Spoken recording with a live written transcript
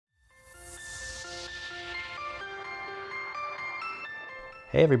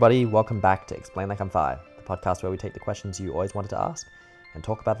Hey everybody, welcome back to Explain Like I'm Five, the podcast where we take the questions you always wanted to ask and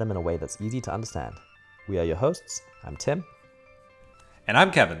talk about them in a way that's easy to understand. We are your hosts. I'm Tim. And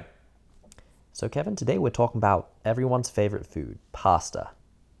I'm Kevin. So Kevin, today we're talking about everyone's favorite food, pasta.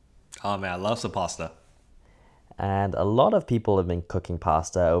 Oh man, I love some pasta. And a lot of people have been cooking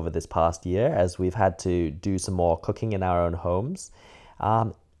pasta over this past year as we've had to do some more cooking in our own homes.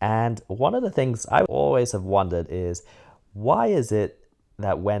 And one of the things I always have wondered is, why is it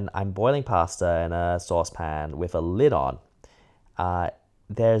that when I'm boiling pasta in a saucepan with a lid on,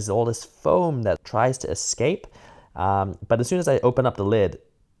 there's all this foam that tries to escape, but as soon as I open up the lid,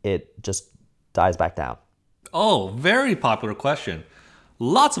 it just dies back down? Oh, very popular question.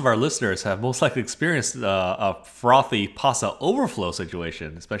 Lots of our listeners have most likely experienced a frothy pasta overflow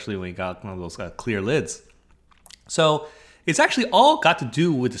situation, especially when you got one of those clear lids. So it's actually all got to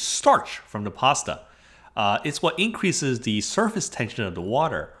do with the starch from the pasta. It's what increases the surface tension of the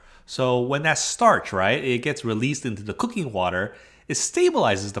water. So when that starch, right, it gets released into the cooking water, it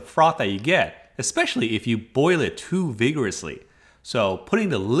stabilizes the froth that you get, especially if you boil it too vigorously. So putting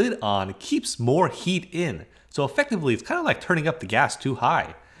the lid on keeps more heat in. So effectively, it's kind of like turning up the gas too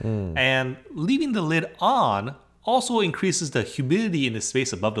high. And leaving the lid on also increases the humidity in the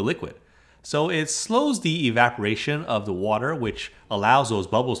space above the liquid. So it slows the evaporation of the water, which allows those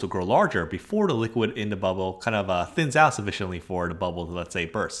bubbles to grow larger before the liquid in the bubble kind of thins out sufficiently for the bubble to, let's say,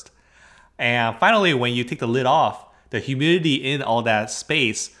 burst. And finally, when you take the lid off, the humidity in all that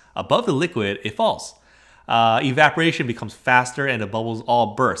space above the liquid, it falls. Evaporation becomes faster and the bubbles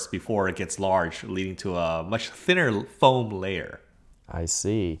all burst before it gets large, leading to a much thinner foam layer. I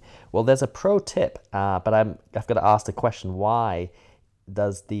see. Well, there's a pro tip, but I've got to ask the question, why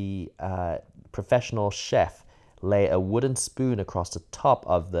does the professional chef lay a wooden spoon across the top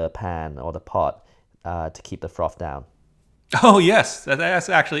of the pan or the pot to keep the froth down? Oh yes, that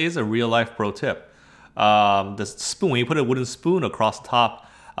actually is a real life pro tip. The spoon, when you put a wooden spoon across the top,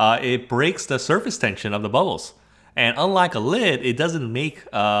 it breaks the surface tension of the bubbles. And unlike a lid, it doesn't make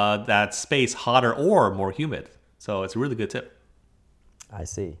that space hotter or more humid. So it's a really good tip. I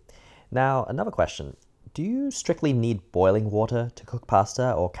see. Now, another question. Do you strictly need boiling water to cook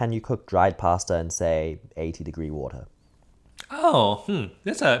pasta, or can you cook dried pasta in, say, 80-degree water?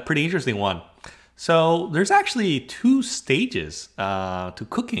 That's a pretty interesting one. So there's actually two stages to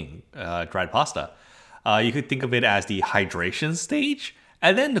cooking dried pasta. You could think of it as the hydration stage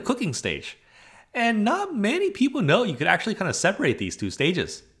and then the cooking stage. And not many people know you could actually kind of separate these two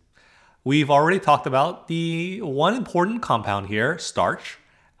stages. We've already talked about the one important compound here, starch.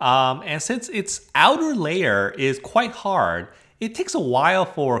 And since its outer layer is quite hard, it takes a while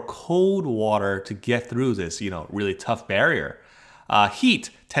for cold water to get through this, really tough barrier. Heat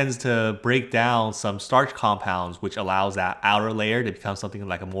tends to break down some starch compounds, which allows that outer layer to become something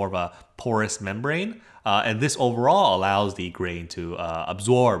like a more of a porous membrane. And this overall allows the grain to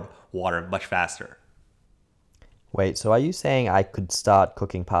absorb water much faster. Wait, so are you saying I could start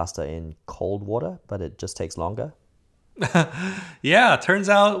cooking pasta in cold water, but it just takes longer? Yeah, turns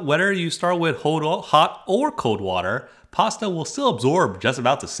out whether you start with hot or cold water, pasta will still absorb just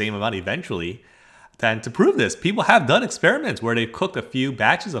about the same amount eventually. And to prove this, people have done experiments where they've cooked a few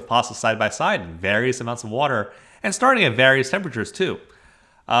batches of pasta side by side in various amounts of water and starting at various temperatures too.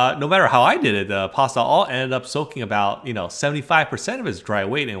 No matter how I did it, the pasta all ended up soaking about 75% of its dry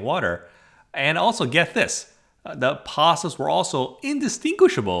weight in water. And also get this, the pastas were also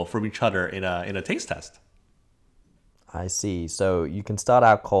indistinguishable from each other in a taste test. I see. So you can start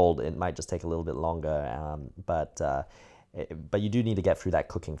out cold. It might just take a little bit longer, but you do need to get through that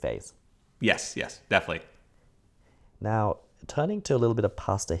cooking phase. Yes, definitely. Now, turning to a little bit of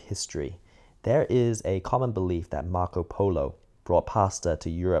pasta history, there is a common belief that Marco Polo brought pasta to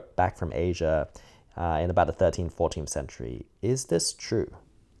Europe back from Asia in about the 13th, 14th century. Is this true?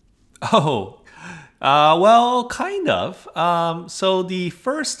 Oh, well, kind of. So the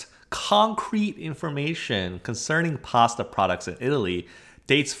first concrete information concerning pasta products in Italy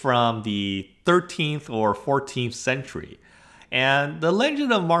dates from the 13th or 14th century. And the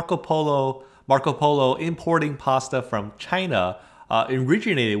legend of Marco Polo importing pasta from China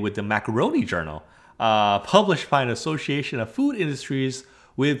originated with the Macaroni Journal, published by an association of food industries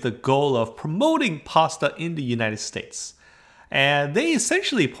with the goal of promoting pasta in the United States. And they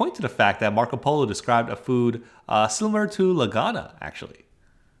essentially point to the fact that Marco Polo described a food similar to Lagana, actually.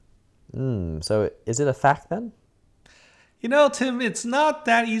 So is it a fact then? Tim, it's not quite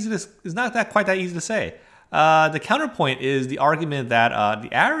that easy to say. The counterpoint is the argument that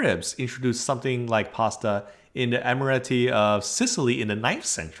the Arabs introduced something like pasta in the Emirate of Sicily in the 9th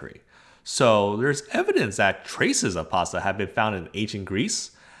century. So there's evidence that traces of pasta have been found in ancient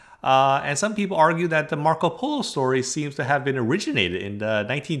Greece. And some people argue that the Marco Polo story seems to have been originated in the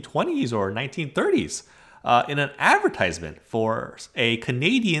 1920s or 1930s in an advertisement for a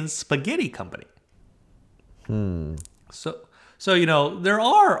Canadian spaghetti company. So there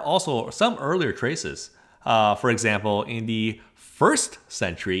are also some earlier traces. For example, in the first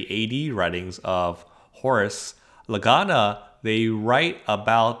century AD writings of Horace Lagana, they write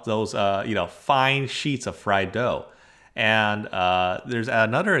about those, fine sheets of fried dough. And there's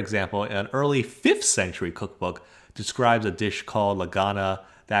another example, an early 5th century cookbook describes a dish called lagana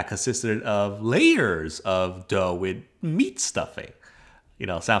that consisted of layers of dough with meat stuffing.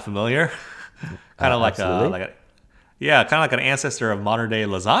 Sound familiar? kind of like Absolutely. kind of like an ancestor of modern day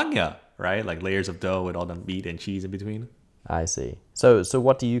lasagna, right? Like layers of dough with all the meat and cheese in between. I see. So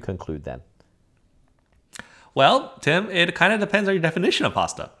what do you conclude then? Well, Tim, it kind of depends on your definition of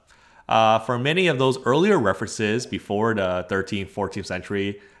pasta. For many of those earlier references before the 13th, 14th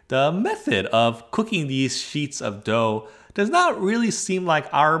century, the method of cooking these sheets of dough does not really seem like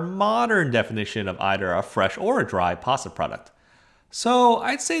our modern definition of either a fresh or a dry pasta product. So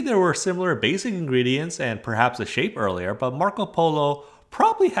I'd say there were similar basic ingredients and perhaps a shape earlier, but Marco Polo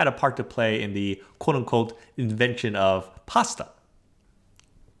probably had a part to play in the quote unquote invention of pasta.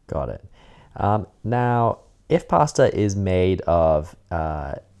 Got it. Now, if pasta is made of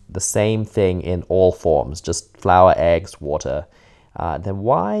the same thing in all forms, just flour, eggs, water, then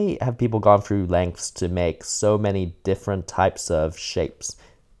why have people gone through lengths to make so many different types of shapes?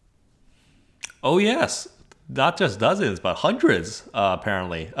 Oh, yes. Not just dozens, but hundreds,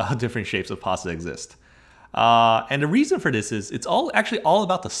 apparently, different shapes of pasta exist. And the reason for this is it's all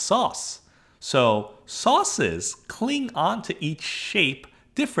about the sauce. So sauces cling onto each shape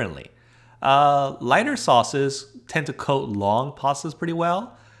differently. Lighter sauces tend to coat long pastas pretty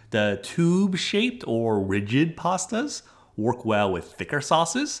well. The tube-shaped or rigid pastas work well with thicker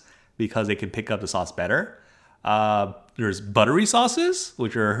sauces because they can pick up the sauce better. There's buttery sauces,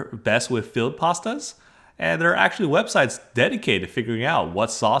 which are best with filled pastas. And there are actually websites dedicated to figuring out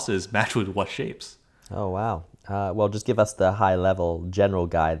what sauces match with what shapes. Oh, wow. Well, just give us the high-level general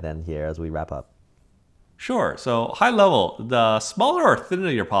guide then here as we wrap up. Sure, so high level, the smaller or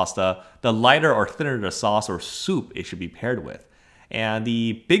thinner your pasta, the lighter or thinner the sauce or soup it should be paired with. And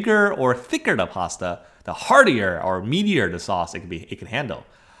the bigger or thicker the pasta, the heartier or meatier the sauce it can handle.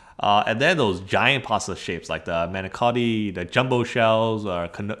 And then those giant pasta shapes like the manicotti, the jumbo shells, or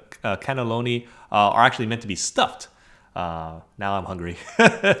cannelloni are actually meant to be stuffed. Now I'm hungry.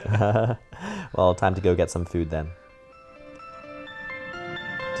 Well, time to go get some food then.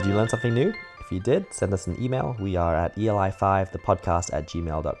 Did you learn something new? If you did, send us an email. We are at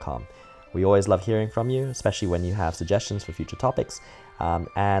eli5thepodcast@gmail.com. We always love hearing from you, especially when you have suggestions for future topics.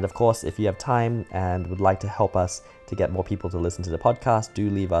 And of course, if you have time and would like to help us to get more people to listen to the podcast, do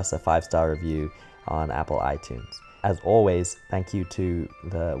leave us a 5-star review on Apple iTunes. As always, thank you to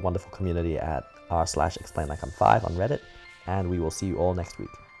the wonderful community at r/explainlikeim5 on Reddit, and we will see you all next week.